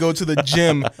wanted to go to the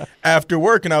gym after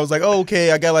work, and I was like, "Oh,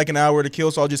 okay, I got like an hour to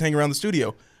kill, so I'll just hang around the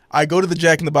studio." I go to the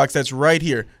Jack in the Box that's right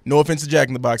here. No offense to Jack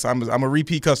in the Box, I'm a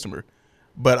repeat customer,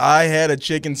 but I had a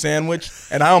chicken sandwich,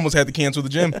 and I almost had to cancel the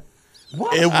gym.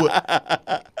 What?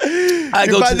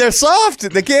 They're soft.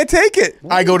 They can't take it.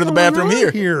 I go to the bathroom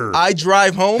here. I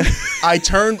drive home.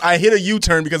 I hit a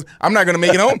U-turn because I'm not going to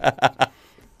make it home.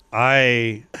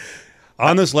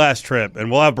 On this last trip,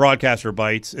 and we'll have broadcaster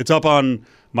bites. It's up on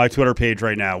my Twitter page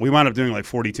right now. We wound up doing like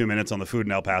 42 minutes on the food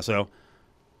in El Paso.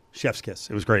 Chef's kiss.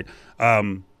 It was great.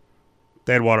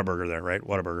 They had Whataburger there, right?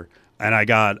 Whataburger. And I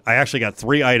actually got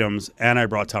 3 items, and I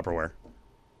brought Tupperware.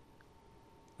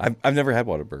 I've never had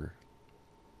Whataburger.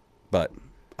 But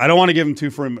I don't want to give them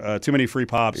too many free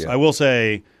pops. Yeah. I will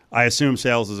say I assume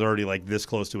sales is already like this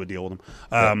close to a deal with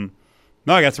them.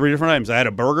 No, I got 3 different items. I had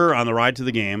a burger on the ride to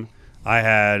the game. I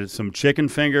had some chicken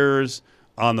fingers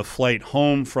on the flight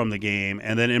home from the game,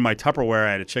 and then in my Tupperware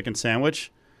I had a chicken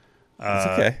sandwich.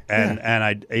 That's okay. And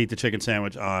I ate the chicken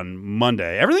sandwich on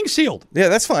Monday. Everything's sealed. Yeah,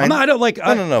 that's fine. I don't like.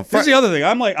 No. Here's the other thing.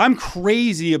 I'm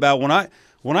crazy about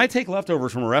when I take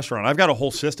leftovers from a restaurant, I've got a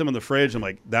whole system in the fridge. I'm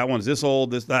like, that one's this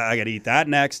old, that I got to eat that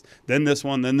next, then this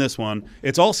one, then this one.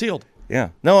 It's all sealed. Yeah.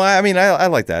 No, I mean, I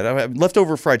like that.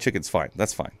 Leftover fried chicken's fine.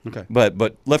 That's fine. Okay.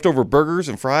 But leftover burgers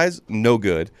and fries, no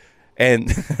good.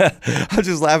 And I'm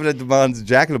just laughing at Devon's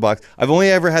Jack in the Box. I've only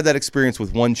ever had that experience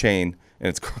with one chain, and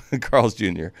it's Carl's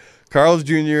Jr. Carl's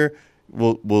Jr.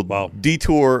 will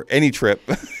detour any trip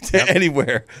to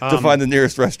anywhere to find the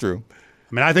nearest restroom.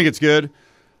 I mean, I think it's good.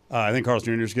 I think Carl's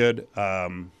Jr. is good.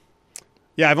 I've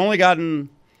only gotten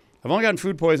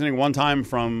food poisoning one time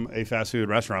from a fast food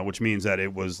restaurant, which means that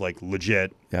it was like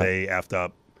legit. Yeah. They effed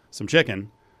up some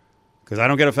chicken because I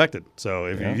don't get affected. So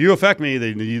if you affect me,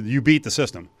 then you beat the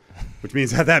system, which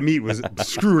means that meat was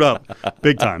screwed up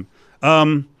big time.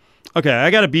 Okay,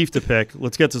 I got a beef to pick.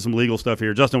 Let's get to some legal stuff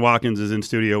here. Justin Watkins is in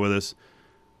studio with us.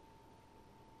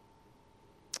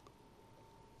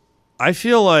 I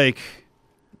feel like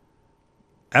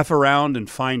F around and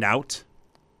find out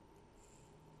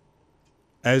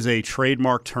as a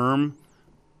trademark term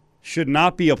should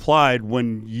not be applied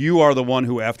when you are the one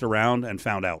who effed around and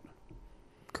found out.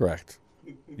 Correct.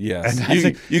 Yes.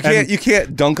 You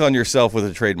can't dunk on yourself with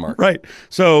a trademark. Right.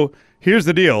 So here's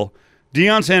the deal.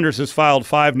 Deion Sanders has filed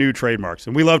 5 new trademarks,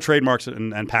 and we love trademarks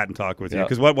and patent talk with you.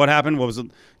 Because what happened? What was it?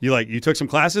 You took some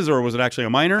classes, or was it actually a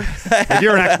minor? Like,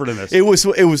 you're an expert in this. It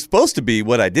was supposed to be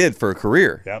what I did for a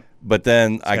career. Yep. But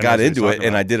then I got into it,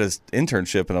 and I did an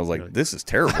internship, and I was like, this is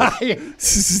terrible.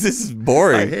 This is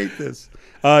boring. I hate this.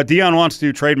 Deion wants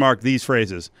to trademark these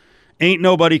phrases. Ain't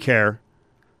nobody care.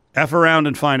 F around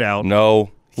and find out. No.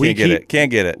 Can't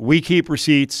get it. We keep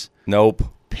receipts. Nope.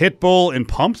 Pitbull in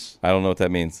pumps. I don't know what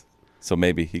that means. So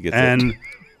maybe he gets it. And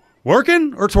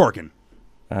working or twerking?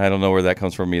 I don't know where that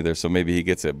comes from either, so maybe he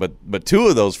gets it. But 2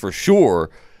 of those for sure,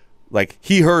 like,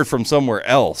 he heard from somewhere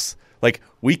else. Like,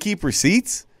 we keep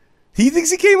receipts? He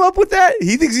thinks he came up with that?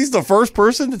 He thinks he's the first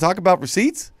person to talk about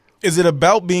receipts? Is it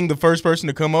about being the first person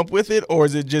to come up with it, or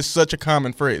is it just such a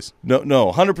common phrase? No,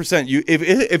 100%.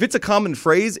 If it's a common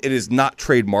phrase, it is not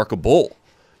trademarkable.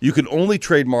 You can only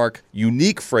trademark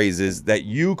unique phrases that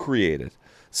you created.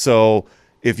 So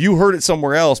if you heard it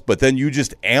somewhere else, but then you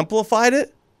just amplified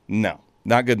it, no,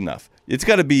 not good enough. It's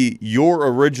got to be your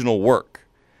original work.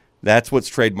 That's what's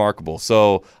trademarkable.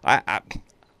 So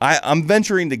I'm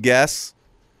venturing to guess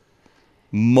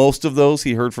most of those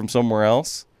he heard from somewhere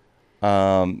else,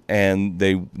 and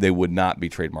they would not be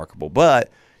trademarkable. But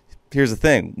here's the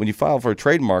thing. When you file for a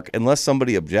trademark, unless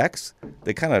somebody objects,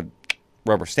 they kind of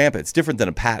rubber stamp it. It's different than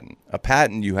a patent. A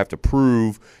patent, you have to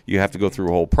prove, you have to go through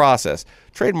a whole process.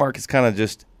 Trademark is kind of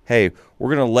just, hey,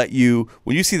 we're going to let you,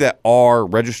 when you see that R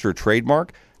registered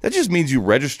trademark, that just means you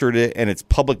registered it and it's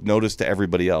public notice to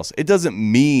everybody else. It doesn't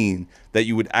mean that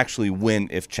you would actually win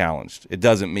if challenged. It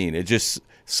doesn't mean. It just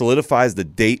solidifies the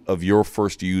date of your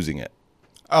first using it.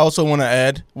 I also want to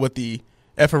add with the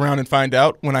F around and find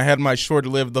out, when I had my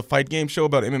short-lived The Fight Game show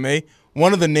about MMA,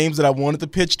 one of the names that I wanted to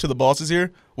pitch to the bosses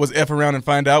here was F around and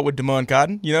find out with Damon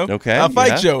Cotton, Okay. A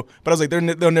fight show. But I was like,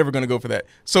 they're never going to go for that.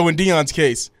 So in Deion's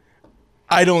case,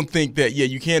 I don't think that,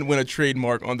 you can't win a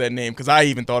trademark on that name, because I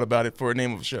even thought about it for a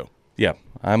name of a show. Yeah,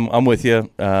 I'm with you.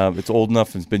 It's old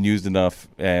enough, it's been used enough,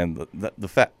 and the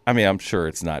fact, I mean, I'm sure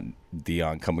it's not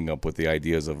Deion coming up with the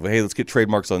ideas of, hey, let's get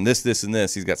trademarks on this, this, and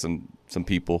this. He's got some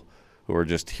people who are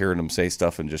just hearing him say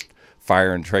stuff and just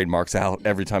firing trademarks out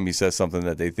every time he says something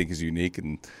that they think is unique,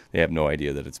 and they have no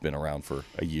idea that it's been around for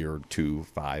a year, 2,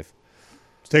 5.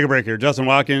 Let's take a break here. Justin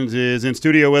Watkins is in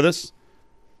studio with us.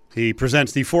 He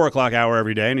presents the 4 o'clock hour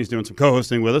every day, and he's doing some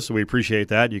co-hosting with us, so we appreciate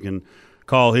that. You can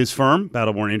call his firm,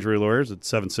 Battleborn Injury Lawyers, at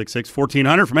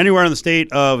 766-1400 from anywhere in the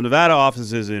state of Nevada.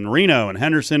 Offices in Reno and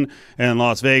Henderson and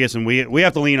Las Vegas, and we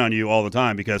have to lean on you all the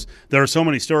time because there are so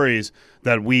many stories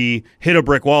that we hit a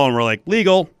brick wall and we're like,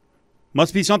 legal,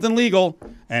 must be something legal,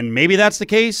 and maybe that's the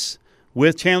case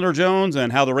with Chandler Jones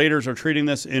and how the Raiders are treating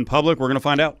this in public. We're going to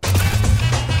find out.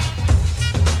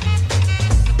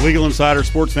 Legal Insider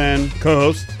sports fan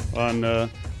co-host on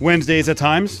Wednesdays at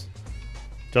times,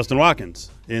 Justin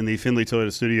Watkins in the Findlay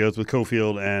Toyota Studios with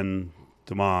Cofield and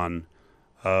Damon.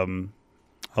 I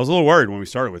was a little worried when we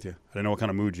started with you. I didn't know what kind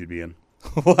of mood you'd be in.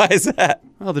 Why is that?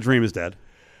 Well, the dream is dead.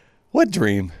 What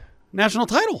dream? National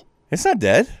title. It's not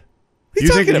dead. What are you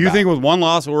talking about? You think with one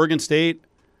loss, Oregon State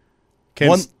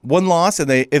one loss, and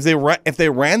if they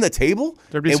ran the table,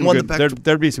 there'd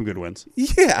be some good wins.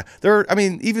 Yeah,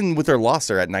 even with their loss,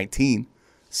 they're at 19,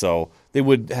 so they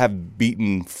would have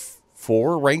beaten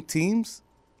 4 ranked teams,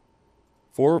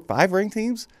 4 or 5 ranked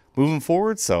teams moving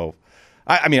forward. So,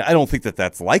 I don't think that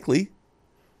that's likely.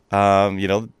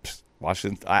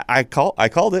 Washington. I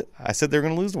called it. I said they're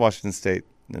going to lose to Washington State.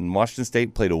 And Washington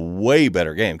State played a way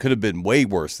better game. Could have been way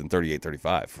worse than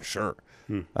 38-35 for sure.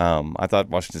 I thought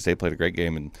Washington State played a great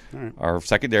game, and our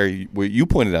secondary, you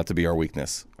pointed out to be our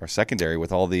weakness. Our secondary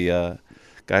with all the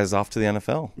guys off to the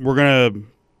NFL. We're going to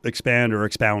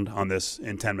expound on this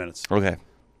in 10 minutes. Okay.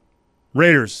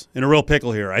 Raiders in a real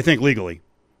pickle here, I think legally.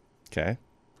 Okay.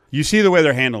 You see the way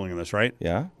they're handling this, right?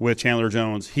 Yeah. With Chandler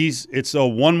Jones, it's a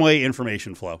one-way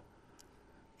information flow.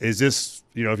 Is this,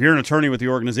 if you're an attorney with the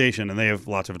organization, and they have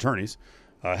lots of attorneys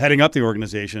heading up the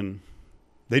organization,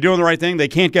 they doing the right thing? They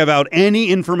can't give out any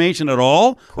information at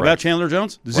all about Chandler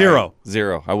Jones? Zero. Right.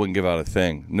 Zero. I wouldn't give out a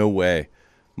thing. No way.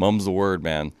 Mum's the word,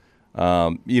 man.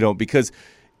 Because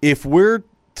if we're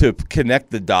to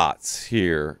connect the dots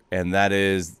here, and that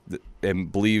is, and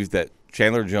believes that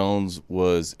Chandler Jones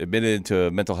was admitted into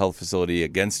a mental health facility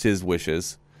against his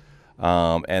wishes,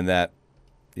 and that,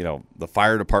 the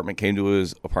fire department came to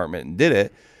his apartment and did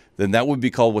it, then that would be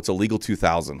called what's a legal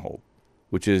 2000 hold,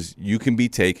 which is you can be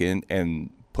taken and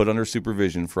put under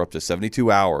supervision for up to 72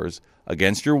 hours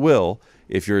against your will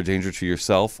if you're a danger to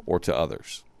yourself or to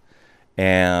others.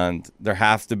 And there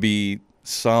has to be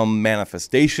some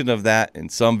manifestation of that in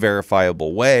some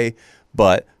verifiable way,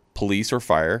 but police or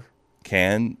fire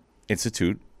can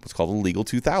institute what's called a legal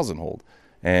 2000 hold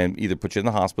and either put you in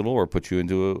the hospital or put you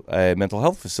into a mental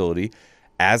health facility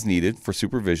as needed for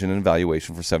supervision and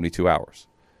evaluation for 72 hours.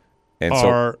 And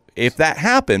so if that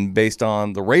happened based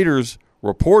on the Raiders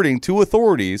reporting to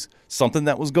authorities something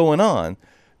that was going on,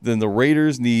 then the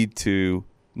Raiders need to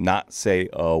not say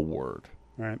a word.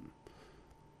 All right.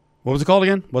 What was it called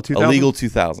again? What 2000? A legal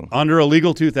 2000. Under a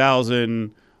legal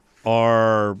 2000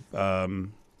 are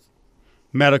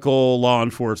medical, law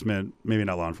enforcement, maybe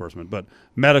not law enforcement, but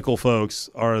medical folks,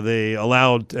 are they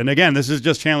allowed? And again, this is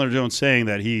just Chandler Jones saying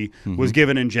that he was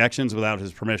given injections without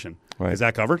his permission. Right. Is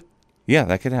that covered? Yeah,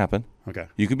 that could happen. Okay.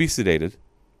 You could be sedated,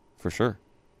 for sure.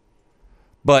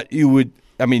 But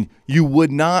I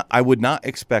would not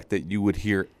expect that you would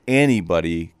hear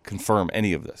anybody confirm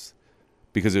any of this,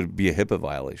 because it would be a HIPAA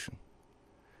violation.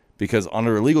 Because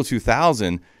under a legal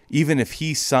 2000, even if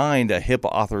he signed a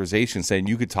HIPAA authorization saying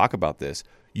you could talk about this,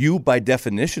 you, by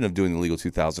definition of doing the legal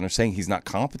 2000, are saying he's not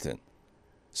competent.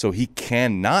 So he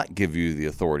cannot give you the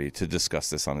authority to discuss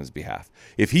this on his behalf.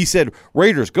 If he said,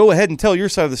 Raiders, go ahead and tell your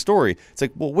side of the story, it's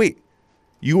like, well, wait,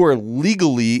 you are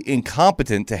legally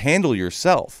incompetent to handle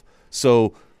yourself.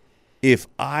 So if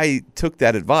I took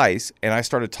that advice and I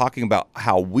started talking about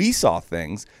how we saw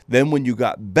things, then when you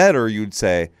got better, you'd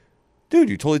say, dude,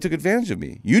 you totally took advantage of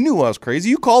me. You knew I was crazy.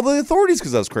 You called the authorities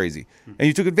because I was crazy. And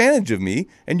you took advantage of me,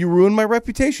 and you ruined my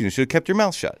reputation. You should have kept your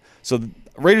mouth shut. So the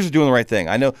Raiders are doing the right thing.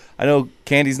 I know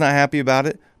Candy's not happy about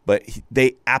it, but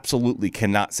they absolutely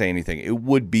cannot say anything. It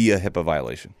would be a HIPAA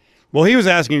violation. Well, he was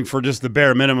asking for just the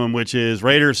bare minimum, which is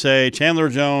Raiders say Chandler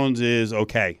Jones is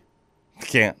okay.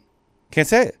 Can't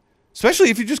say it. Especially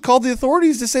if you just called the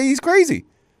authorities to say he's crazy.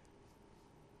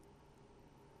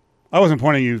 I wasn't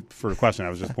pointing you for a question. I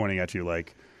was just pointing at you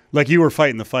like you were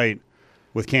fighting the fight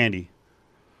with Candy.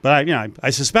 But I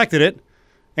suspected it.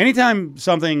 Anytime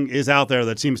something is out there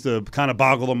that seems to kind of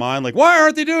boggle the mind, like, why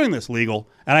aren't they doing this legal?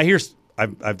 And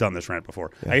I've done this rant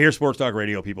before. Yeah. I hear sports talk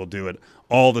radio people do it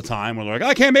all the time where they're like,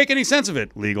 I can't make any sense of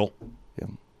it. Legal. Yeah.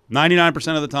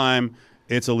 99% of the time,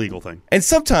 it's a legal thing. And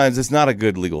sometimes it's not a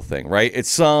good legal thing, right? It's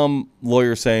some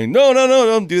lawyer saying, no,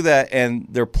 don't do that. And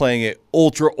they're playing it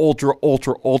ultra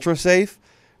safe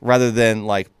rather than,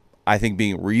 I think,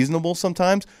 being reasonable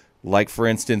sometimes. Like, for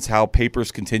instance, how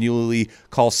papers continually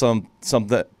call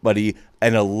somebody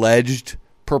an alleged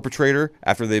perpetrator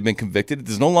after they've been convicted.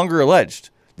 It's no longer alleged.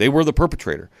 They were the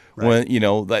perpetrator. Right.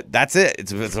 When that's it.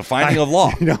 It's a finding of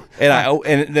law.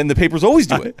 And then the papers always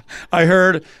do it. I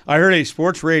heard a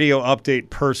sports radio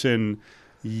update person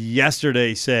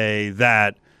yesterday say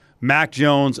that Mac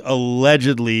Jones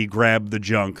allegedly grabbed the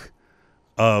junk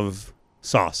of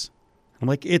Sauce. I'm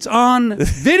like, it's on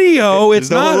video. It's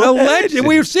not alleged.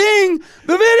 We're seeing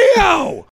the video.